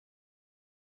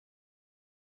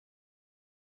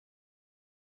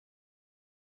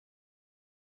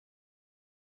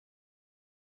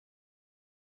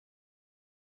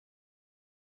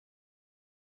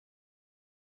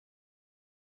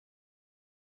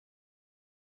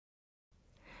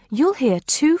You'll hear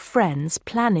two friends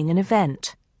planning an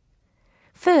event.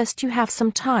 First, you have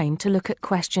some time to look at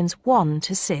questions 1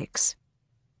 to 6.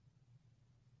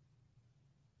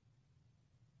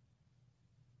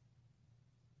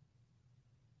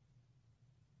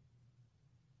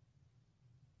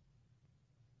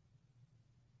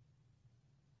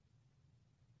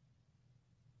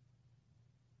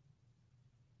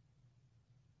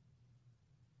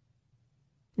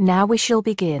 Now we shall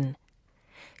begin.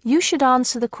 You should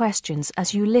answer the questions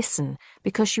as you listen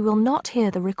because you will not hear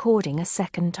the recording a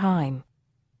second time.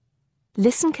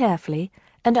 Listen carefully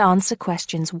and answer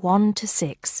questions 1 to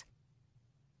 6.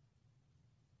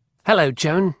 Hello,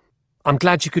 Joan. I'm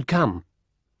glad you could come.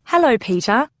 Hello,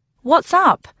 Peter. What's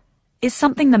up? Is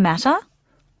something the matter?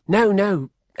 No,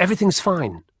 everything's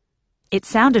fine. It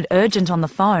sounded urgent on the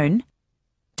phone.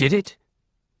 Did it?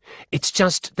 It's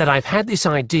just that I've had this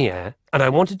idea and I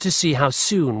wanted to see how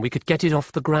soon we could get it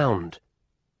off the ground.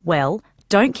 Well,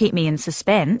 don't keep me in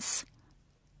suspense.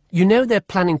 You know they're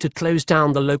planning to close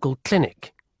down the local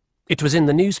clinic. It was in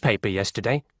the newspaper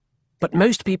yesterday, but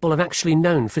most people have actually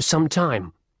known for some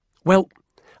time. Well,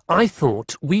 I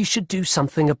thought we should do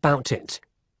something about it.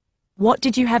 What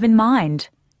did you have in mind?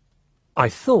 I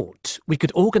thought we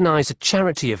could organise a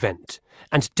charity event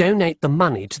and donate the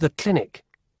money to the clinic.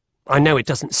 I know it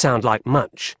doesn't sound like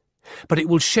much, but it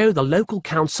will show the local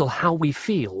council how we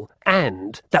feel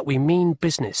and that we mean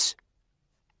business.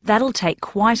 That'll take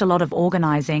quite a lot of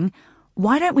organising.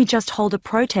 Why don't we just hold a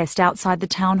protest outside the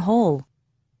town hall?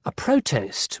 A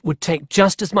protest would take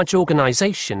just as much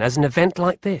organisation as an event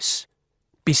like this.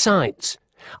 Besides,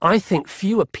 I think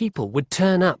fewer people would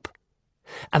turn up.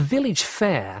 A village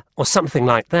fair or something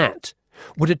like that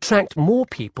would attract more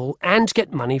people and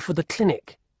get money for the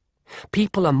clinic.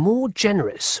 People are more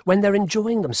generous when they're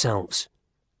enjoying themselves.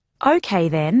 OK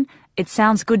then, it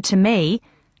sounds good to me.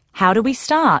 How do we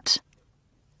start?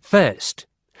 First,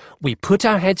 we put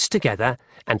our heads together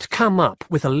and come up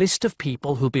with a list of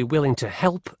people who'll be willing to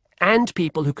help and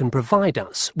people who can provide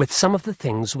us with some of the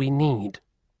things we need.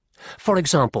 For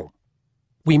example,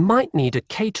 we might need a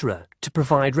caterer to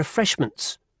provide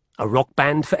refreshments, a rock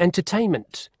band for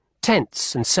entertainment,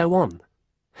 tents and so on.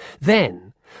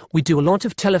 Then, we do a lot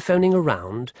of telephoning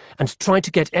around and try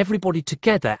to get everybody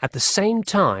together at the same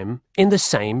time in the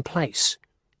same place.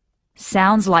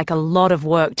 Sounds like a lot of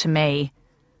work to me.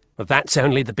 Well, that's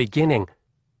only the beginning.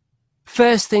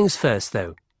 First things first,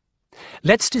 though.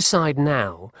 Let's decide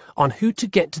now on who to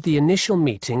get to the initial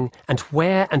meeting and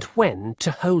where and when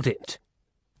to hold it.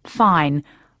 Fine.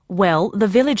 Well, the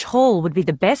village hall would be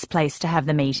the best place to have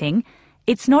the meeting.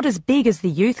 It's not as big as the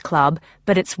youth club,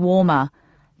 but it's warmer.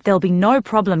 There'll be no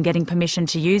problem getting permission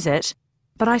to use it,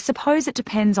 but I suppose it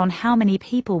depends on how many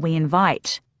people we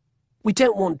invite. We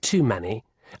don't want too many,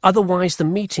 otherwise the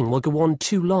meeting will go on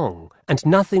too long and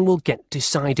nothing will get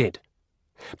decided.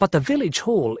 But the village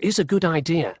hall is a good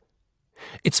idea.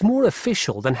 It's more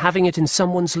official than having it in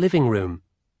someone's living room.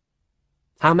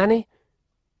 How many?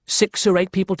 6 or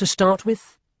 8 people to start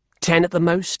with? 10 at the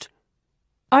most?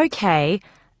 OK,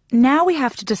 now we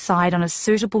have to decide on a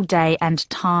suitable day and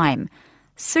time.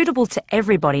 Suitable to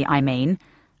everybody, I mean.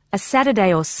 A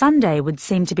Saturday or Sunday would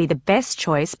seem to be the best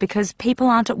choice because people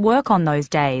aren't at work on those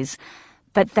days.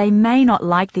 But they may not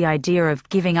like the idea of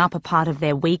giving up a part of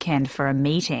their weekend for a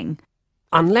meeting.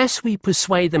 Unless we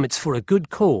persuade them it's for a good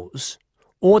cause,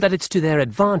 or that it's to their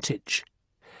advantage,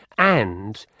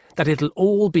 and that it'll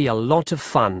all be a lot of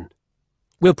fun.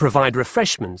 We'll provide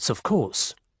refreshments, of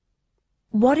course.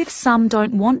 What if some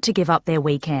don't want to give up their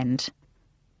weekend?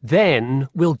 Then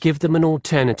we'll give them an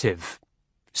alternative.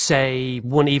 Say,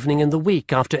 one evening in the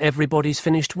week after everybody's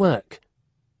finished work.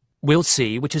 We'll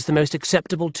see which is the most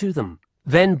acceptable to them.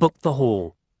 Then book the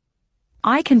hall.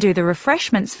 I can do the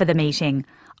refreshments for the meeting.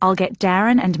 I'll get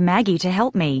Darren and Maggie to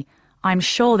help me. I'm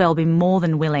sure they'll be more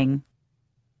than willing.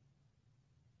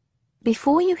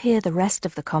 Before you hear the rest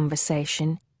of the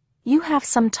conversation, you have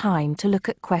some time to look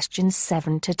at questions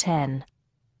 7 to 10.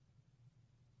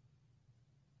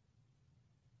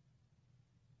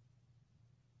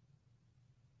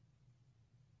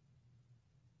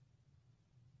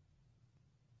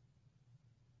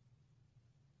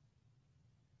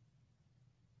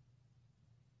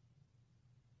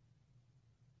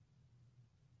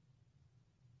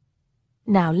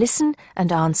 Now listen and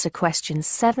answer questions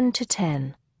 7 to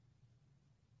 10.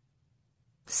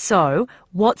 So,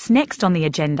 what's next on the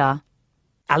agenda?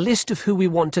 A list of who we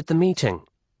want at the meeting.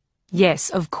 Yes,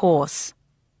 of course.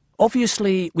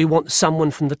 Obviously, we want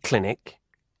someone from the clinic.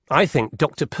 I think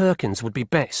Dr. Perkins would be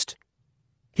best.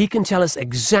 He can tell us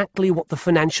exactly what the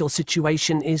financial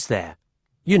situation is there.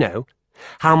 You know,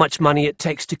 how much money it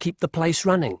takes to keep the place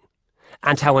running,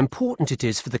 and how important it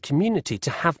is for the community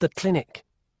to have the clinic.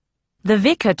 The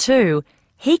vicar too.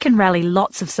 He can rally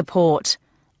lots of support.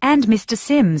 And Mr.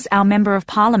 Sims, our Member of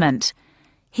Parliament.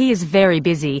 He is very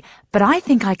busy, but I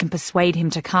think I can persuade him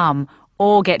to come,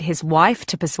 or get his wife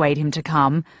to persuade him to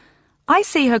come. I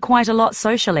see her quite a lot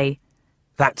socially.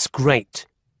 That's great.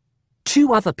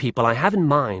 2 other people I have in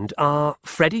mind are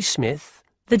Freddie Smith.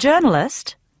 The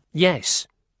journalist? Yes.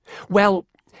 Well,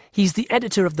 he's the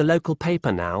editor of the local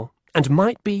paper now, and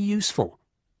might be useful.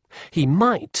 He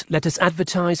might let us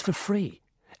advertise for free,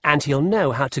 and he'll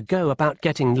know how to go about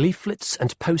getting leaflets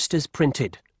and posters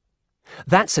printed.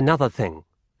 That's another thing.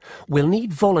 We'll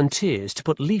need volunteers to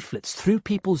put leaflets through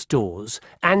people's doors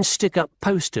and stick up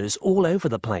posters all over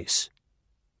the place.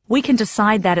 We can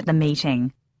decide that at the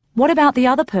meeting. What about the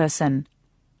other person?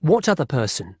 What other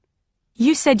person?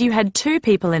 You said you had 2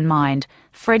 people in mind,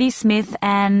 Freddie Smith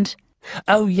and...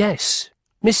 Oh, yes,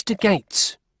 Mr.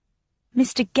 Gates.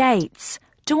 Mr. Gates.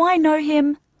 Do I know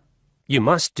him? You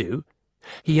must do.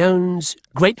 He owns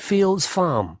Greatfields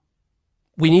Farm.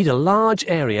 We need a large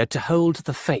area to hold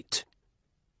the fete.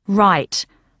 Right.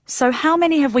 So how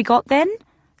many have we got then?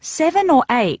 7 or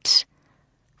 8?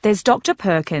 There's Dr.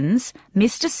 Perkins,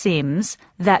 Mr. Sims,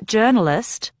 that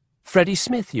journalist... Freddie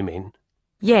Smith, you mean?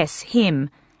 Yes, him.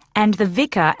 And the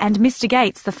vicar and Mr.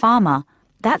 Gates, the farmer.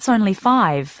 That's only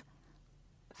 5.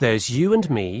 There's you and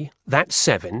me. That's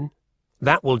 7.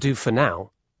 That will do for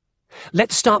now.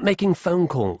 Let's start making phone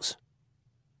calls.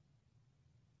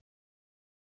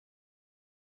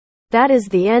 That is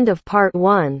the end of part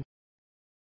 1.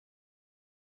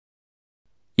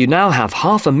 You now have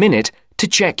half a minute to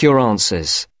check your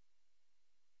answers.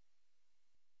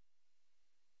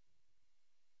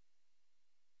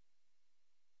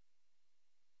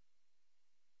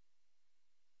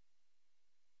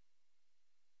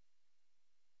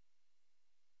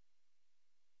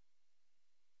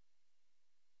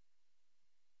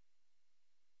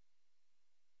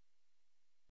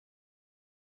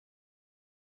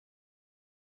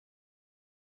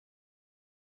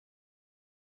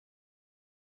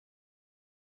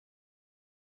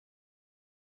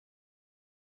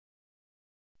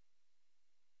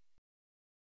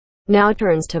 Now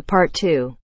turns to part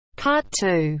 2. Part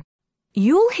 2.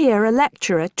 You'll hear a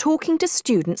lecturer talking to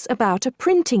students about a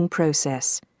printing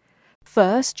process.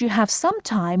 First, you have some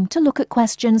time to look at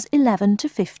questions 11 to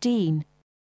 15.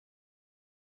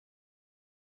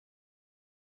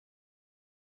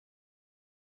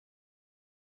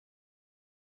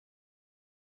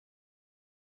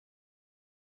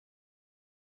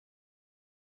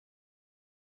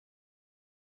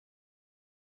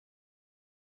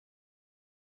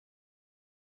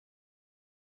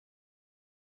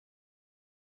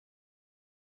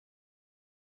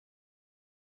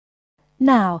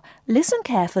 Now, listen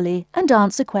carefully and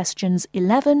answer questions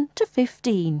 11 to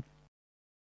 15.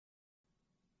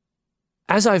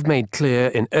 As I've made clear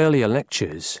in earlier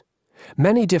lectures,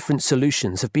 many different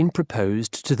solutions have been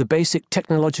proposed to the basic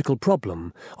technological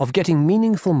problem of getting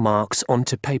meaningful marks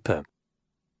onto paper.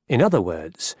 In other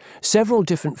words, several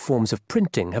different forms of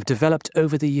printing have developed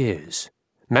over the years,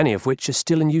 many of which are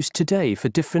still in use today for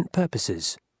different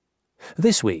purposes.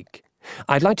 This week,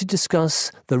 I'd like to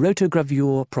discuss the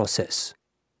rotogravure process.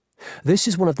 This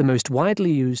is one of the most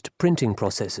widely used printing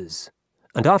processes,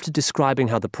 and after describing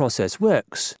how the process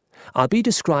works, I'll be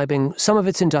describing some of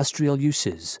its industrial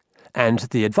uses and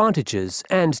the advantages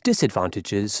and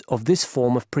disadvantages of this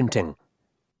form of printing.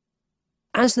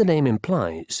 As the name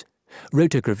implies,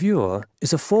 rotogravure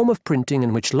is a form of printing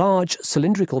in which large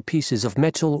cylindrical pieces of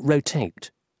metal rotate,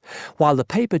 while the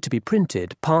paper to be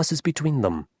printed passes between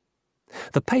them.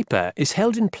 The paper is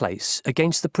held in place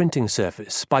against the printing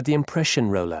surface by the impression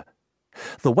roller.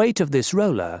 The weight of this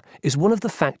roller is one of the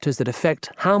factors that affect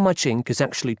how much ink is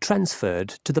actually transferred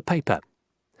to the paper.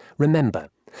 Remember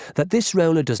that this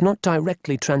roller does not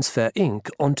directly transfer ink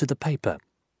onto the paper.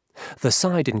 The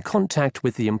side in contact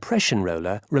with the impression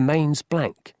roller remains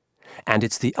blank, and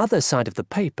it's the other side of the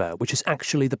paper which is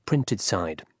actually the printed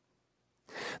side.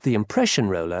 The impression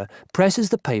roller presses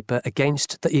the paper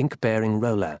against the ink-bearing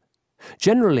roller,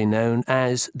 generally known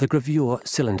as the gravure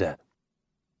cylinder.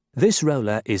 This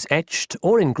roller is etched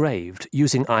or engraved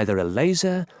using either a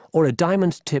laser or a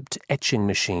diamond-tipped etching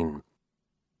machine.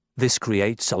 This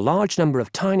creates a large number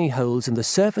of tiny holes in the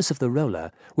surface of the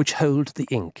roller which hold the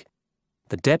ink.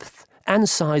 The depth and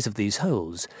size of these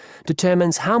holes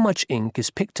determines how much ink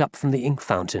is picked up from the ink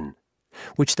fountain,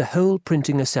 which the whole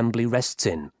printing assembly rests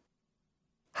in.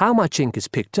 How much ink is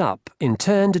picked up, in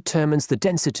turn, determines the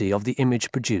density of the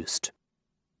image produced.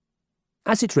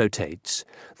 As it rotates,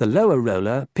 the lower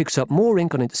roller picks up more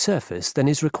ink on its surface than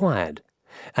is required,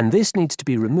 and this needs to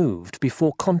be removed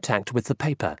before contact with the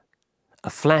paper.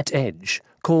 A flat edge,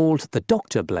 called the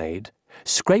doctor blade,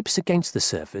 scrapes against the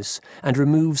surface and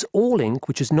removes all ink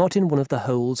which is not in one of the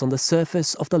holes on the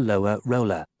surface of the lower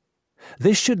roller.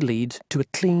 This should lead to a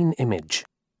clean image.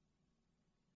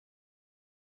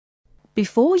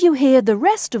 Before you hear the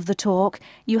rest of the talk,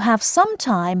 you have some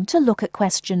time to look at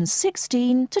questions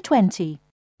 16 to 20.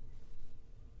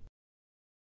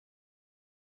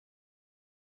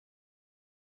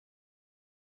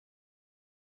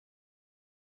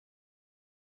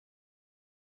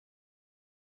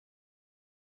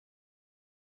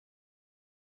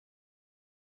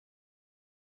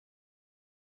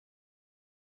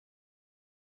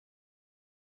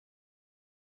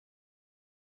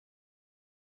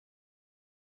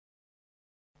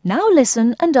 Now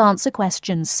listen and answer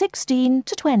questions 16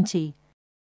 to 20.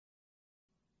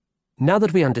 Now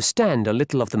that we understand a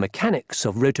little of the mechanics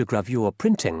of rotogravure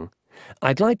printing,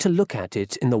 I'd like to look at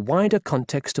it in the wider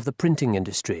context of the printing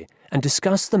industry and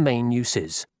discuss the main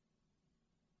uses.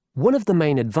 One of the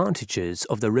main advantages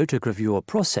of the rotogravure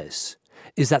process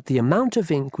is that the amount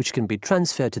of ink which can be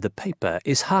transferred to the paper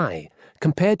is high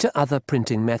compared to other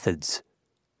printing methods.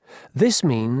 This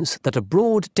means that a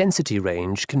broad density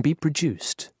range can be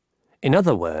produced. In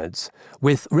other words,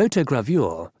 with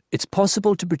rotogravure, it's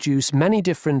possible to produce many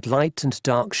different light and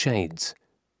dark shades,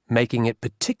 making it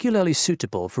particularly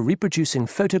suitable for reproducing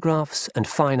photographs and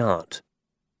fine art.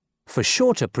 For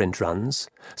shorter print runs,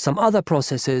 some other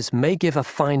processes may give a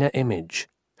finer image,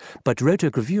 but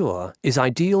rotogravure is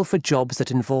ideal for jobs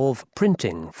that involve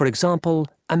printing, for example,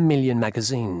 1 million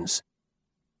magazines.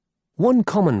 One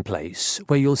common place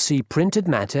where you'll see printed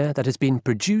matter that has been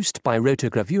produced by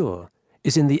rotogravure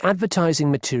is in the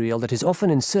advertising material that is often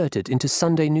inserted into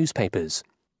Sunday newspapers.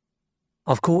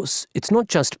 Of course, it's not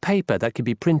just paper that can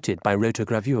be printed by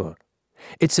rotogravure.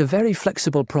 It's a very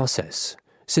flexible process,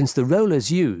 since the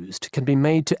rollers used can be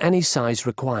made to any size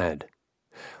required.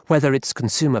 Whether it's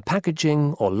consumer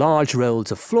packaging or large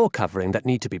rolls of floor covering that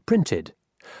need to be printed,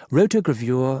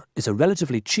 rotogravure is a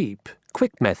relatively cheap,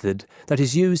 quick method that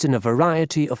is used in a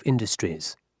variety of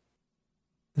industries.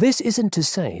 This isn't to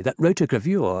say that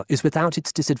rotogravure is without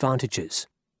its disadvantages.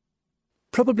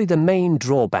 Probably the main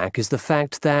drawback is the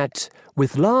fact that,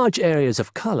 with large areas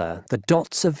of colour, the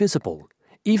dots are visible,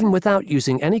 even without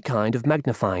using any kind of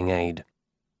magnifying aid.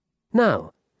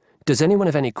 Now, does anyone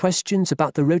have any questions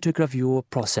about the rotogravure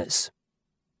process?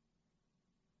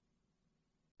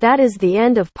 That is the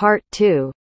end of part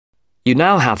 2. You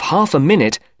now have half a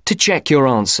minute to check your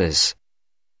answers.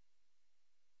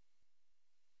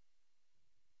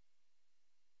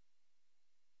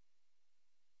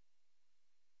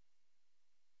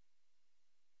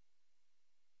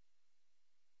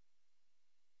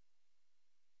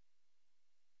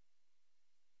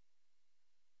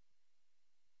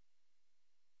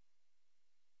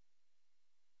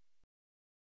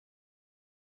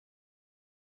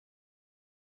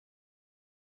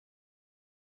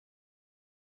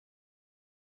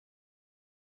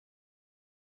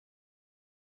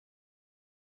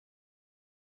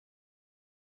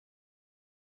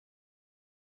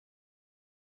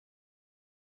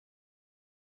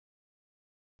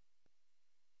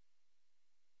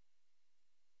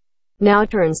 Now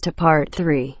turns to part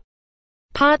 3.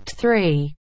 Part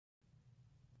 3.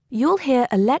 You'll hear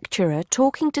a lecturer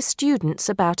talking to students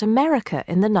about America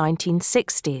in the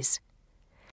 1960s.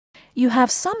 You have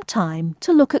some time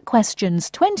to look at questions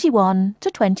 21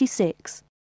 to 26.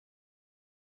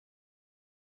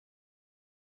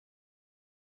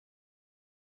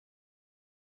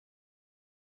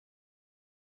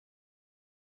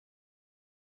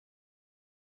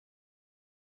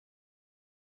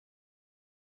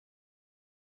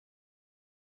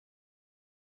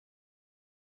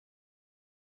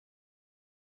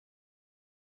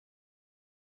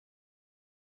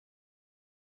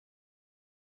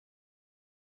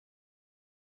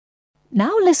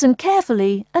 Now listen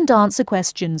carefully and answer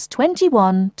questions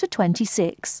 21 to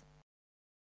 26.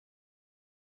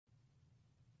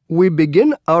 We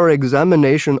begin our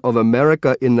examination of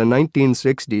America in the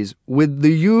 1960s with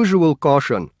the usual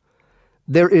caution.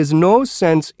 There is no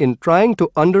sense in trying to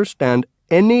understand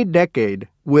any decade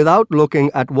without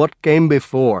looking at what came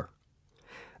before.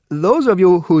 Those of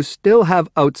you who still have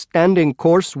outstanding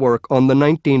coursework on the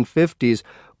 1950s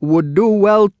would do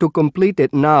well to complete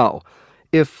it now,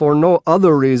 if for no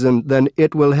other reason than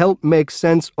it will help make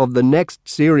sense of the next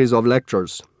series of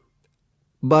lectures.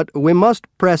 But we must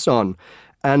press on,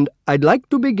 and I'd like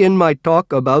to begin my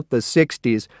talk about the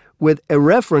 60s with a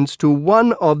reference to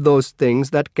one of those things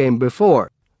that came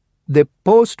before, the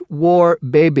post-war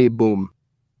baby boom.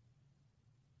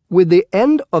 With the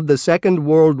end of the Second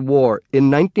World War in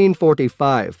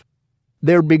 1945,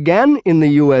 there began in the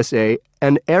USA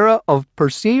an era of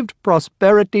perceived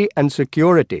prosperity and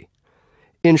security.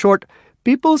 In short,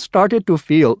 people started to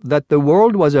feel that the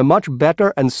world was a much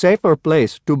better and safer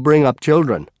place to bring up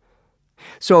children.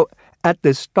 So, at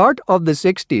the start of the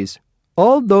 60s,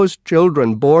 all those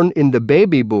children born in the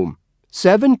baby boom,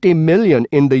 70 million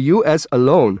in the US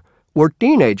alone, were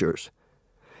teenagers.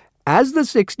 As the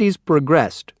 60s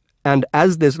progressed, and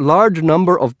as this large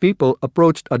number of people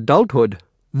approached adulthood,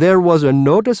 there was a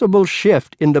noticeable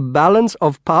shift in the balance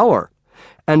of power,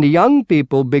 and young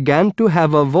people began to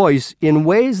have a voice in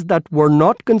ways that were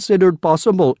not considered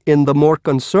possible in the more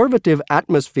conservative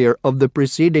atmosphere of the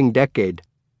preceding decade.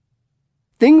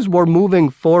 Things were moving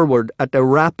forward at a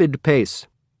rapid pace.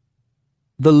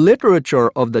 The literature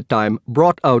of the time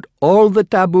brought out all the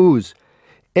taboos.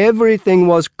 Everything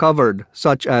was covered,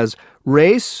 such as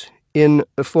race in,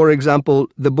 for example,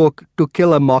 the book To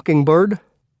Kill a Mockingbird.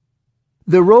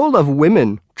 The role of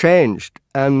women changed,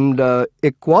 and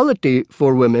equality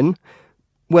for women,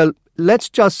 well, let's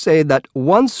just say that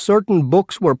once certain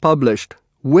books were published,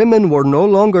 women were no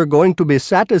longer going to be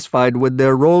satisfied with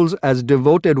their roles as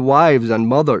devoted wives and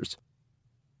mothers.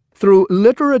 Through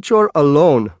literature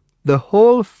alone, the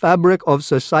whole fabric of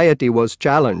society was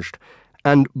challenged,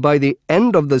 and by the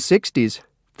end of the 60s,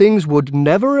 things would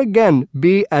never again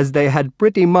be as they had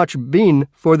pretty much been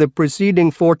for the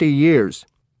preceding 40 years.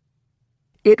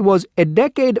 It was a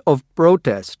decade of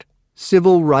protest,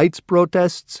 civil rights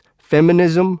protests,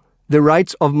 feminism, the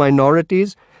rights of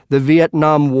minorities, the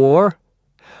Vietnam War.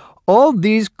 All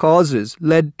these causes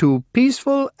led to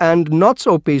peaceful and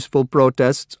not-so-peaceful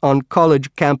protests on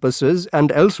college campuses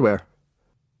and elsewhere.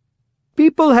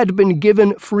 People had been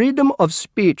given freedom of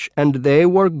speech, and they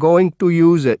were going to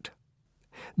use it.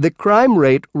 The crime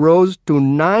rate rose to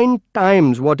 9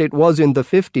 times what it was in the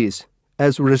 50s,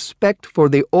 as respect for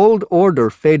the old order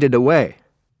faded away.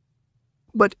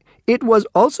 But it was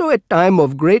also a time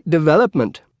of great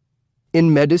development.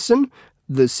 In medicine,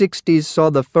 the 60s saw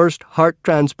the first heart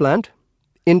transplant.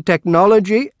 In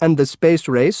technology and the space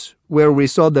race, where we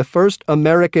saw the first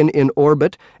American in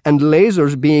orbit and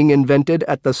lasers being invented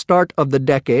at the start of the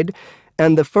decade,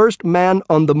 and the first man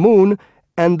on the moon,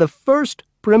 and the first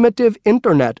primitive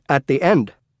internet at the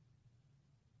end.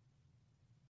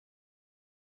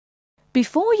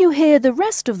 Before you hear the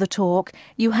rest of the talk,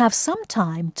 you have some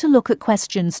time to look at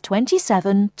questions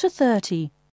 27 to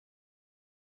 30.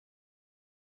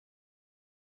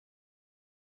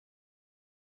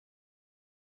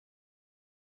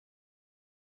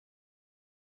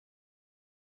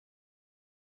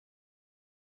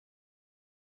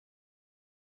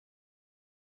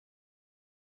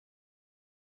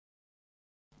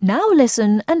 Now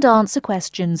listen and answer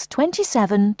questions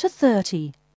 27 to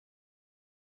 30.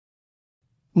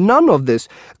 None of this,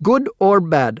 good or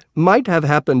bad, might have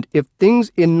happened if things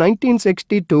in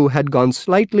 1962 had gone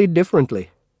slightly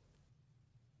differently.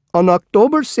 On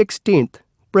October 16th,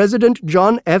 President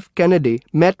John F. Kennedy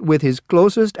met with his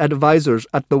closest advisors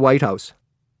at the White House.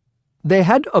 They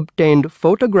had obtained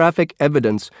photographic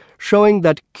evidence showing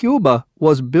that Cuba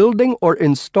was building or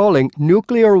installing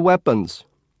nuclear weapons.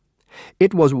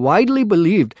 It was widely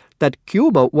believed that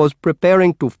Cuba was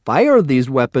preparing to fire these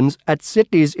weapons at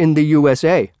cities in the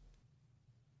USA.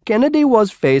 Kennedy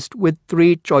was faced with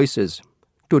 3 choices: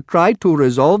 to try to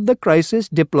resolve the crisis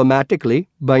diplomatically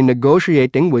by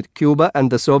negotiating with Cuba and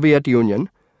the Soviet Union,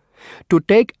 to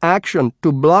take action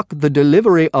to block the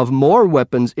delivery of more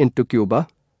weapons into Cuba,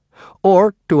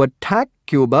 or to attack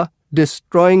Cuba,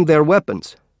 destroying their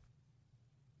weapons.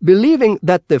 Believing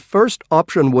that the first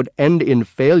option would end in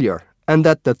failure and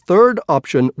that the third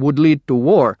option would lead to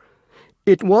war,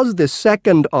 it was the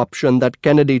second option that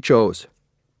Kennedy chose.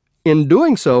 In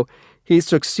doing so, he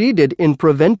succeeded in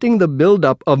preventing the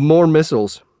buildup of more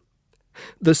missiles.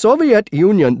 The Soviet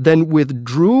Union then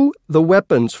withdrew the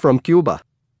weapons from Cuba.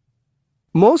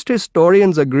 Most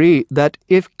historians agree that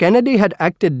if Kennedy had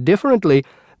acted differently,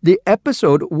 the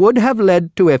episode would have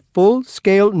led to a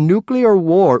full-scale nuclear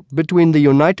war between the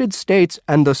United States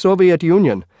and the Soviet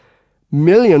Union.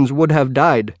 Millions would have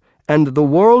died, and the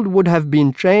world would have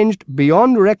been changed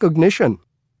beyond recognition.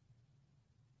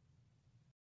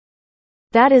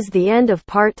 That is the end of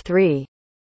part 3.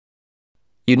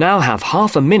 You now have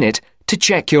half a minute to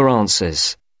check your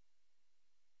answers.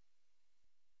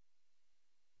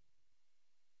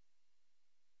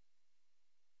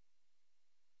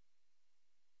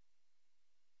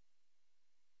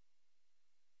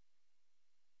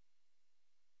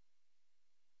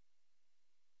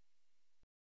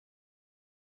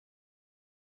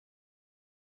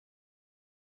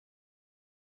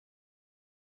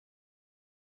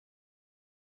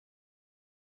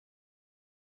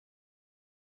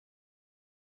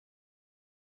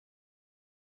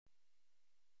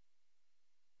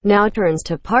 Now turns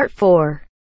to Part 4.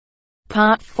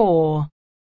 Part 4.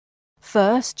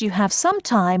 First, you have some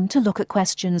time to look at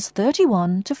questions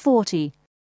 31 to 40.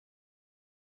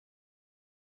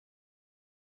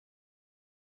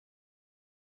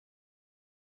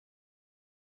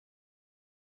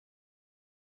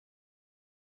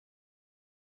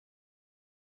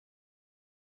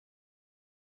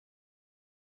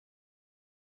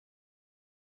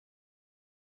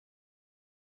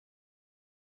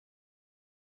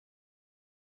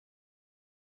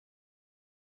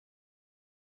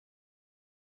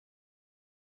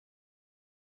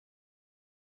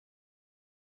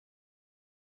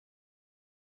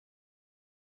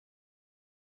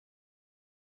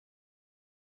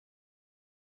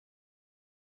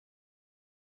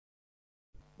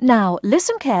 Now,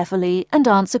 listen carefully and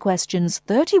answer questions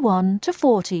 31 to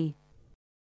 40.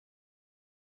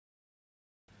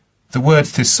 The word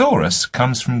thesaurus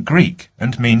comes from Greek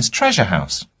and means treasure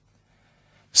house.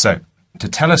 So, to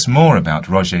tell us more about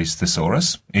Roget's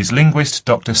thesaurus is linguist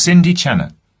Dr. Cindy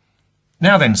Channer.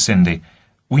 Now then, Cindy,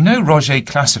 we know Roget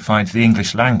classified the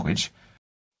English language.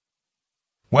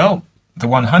 Well, the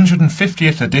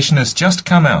 150th edition has just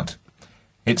come out.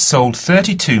 It's sold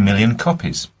 32 million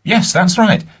copies. Yes, that's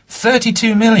right,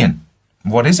 32 million.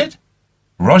 What is it?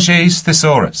 Roget's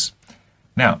thesaurus.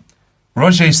 Now,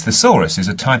 Roget's thesaurus is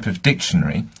a type of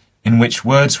dictionary in which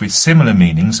words with similar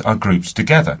meanings are grouped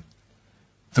together.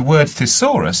 The word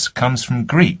thesaurus comes from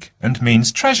Greek and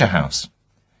means treasure house.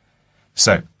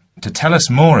 So, to tell us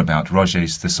more about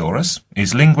Roget's thesaurus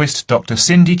is linguist Dr.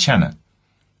 Cindy Channer.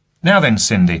 Now then,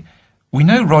 Cindy, we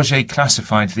know Roget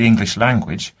classified the English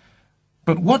language,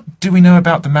 but what do we know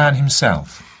about the man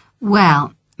himself?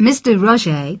 Well, Mr.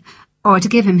 Roget, or to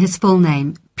give him his full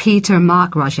name, Peter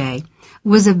Mark Roget,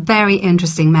 was a very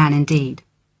interesting man indeed.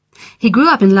 He grew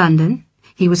up in London,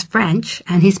 he was French,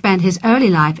 and he spent his early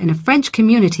life in a French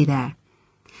community there.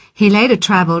 He later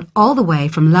travelled all the way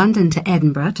from London to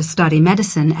Edinburgh to study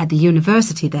medicine at the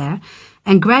university there,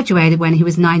 and graduated when he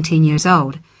was 19 years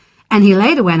old, and he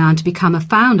later went on to become a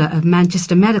founder of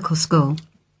Manchester Medical School.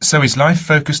 So his life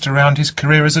focused around his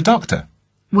career as a doctor?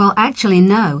 Well, actually,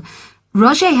 no.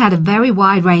 Roget had a very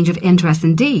wide range of interests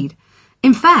indeed.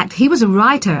 In fact, he was a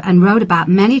writer and wrote about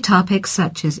many topics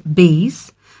such as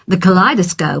bees, the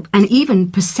kaleidoscope, and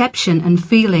even perception and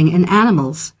feeling in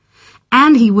animals.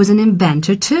 And he was an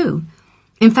inventor too.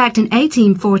 In fact, in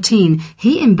 1814,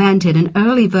 he invented an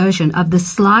early version of the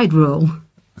slide rule.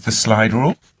 The slide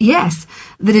rule? Yes,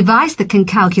 the device that can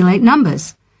calculate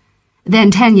numbers.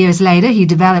 Then 10 years later, he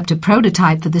developed a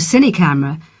prototype for the cine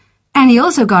camera, and he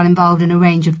also got involved in a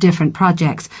range of different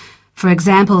projects. For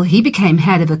example, he became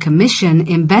head of a commission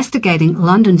investigating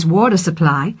London's water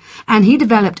supply, and he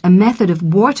developed a method of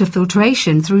water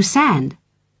filtration through sand.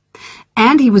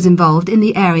 And he was involved in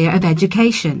the area of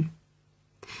education.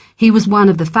 He was one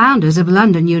of the founders of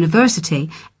London University.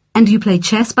 And do you play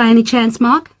chess by any chance,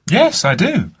 Mark? Yes, I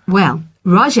do. Well,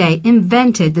 Roget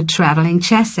invented the travelling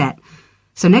chess set.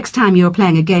 So next time you're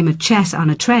playing a game of chess on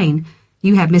a train,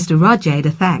 you have Mr. Roget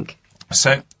to thank.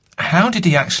 So, how did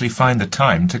he actually find the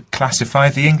time to classify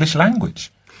the English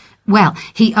language? Well,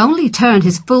 he only turned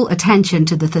his full attention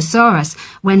to the thesaurus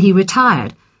when he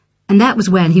retired, and that was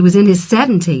when he was in his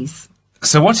 70s.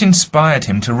 So what inspired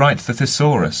him to write the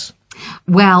thesaurus?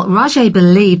 Well, Roget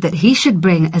believed that he should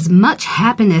bring as much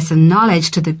happiness and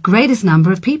knowledge to the greatest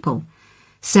number of people.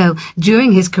 So,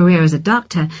 during his career as a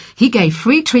doctor, he gave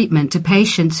free treatment to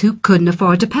patients who couldn't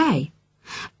afford to pay.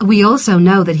 We also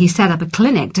know that he set up a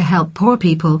clinic to help poor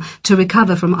people to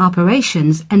recover from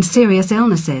operations and serious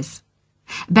illnesses.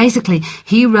 Basically,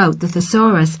 he wrote the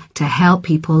thesaurus to help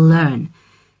people learn.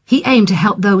 He aimed to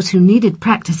help those who needed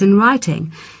practice in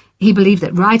writing. He believed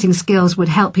that writing skills would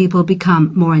help people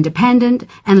become more independent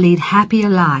and lead happier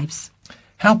lives.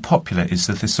 How popular is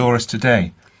the thesaurus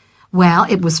today? Well,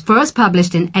 it was first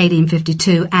published in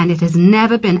 1852 and it has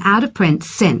never been out of print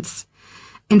since.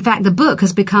 In fact, the book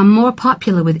has become more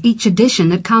popular with each edition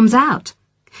that comes out.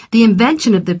 The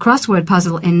invention of the crossword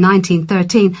puzzle in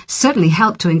 1913 certainly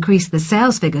helped to increase the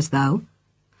sales figures, though.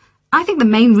 I think the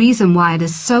main reason why it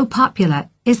is so popular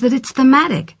is that it's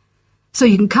thematic. So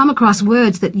you can come across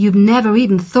words that you've never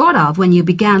even thought of when you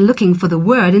began looking for the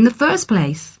word in the first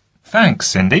place. Thanks,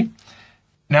 Cindy.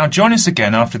 Now join us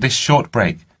again after this short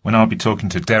break, when I'll be talking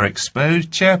to Derek Spode,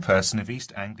 chairperson of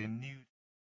East Anglian News.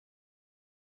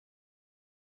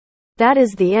 That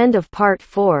is the end of Part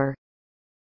 4.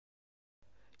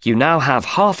 You now have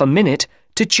half a minute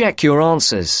to check your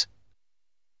answers.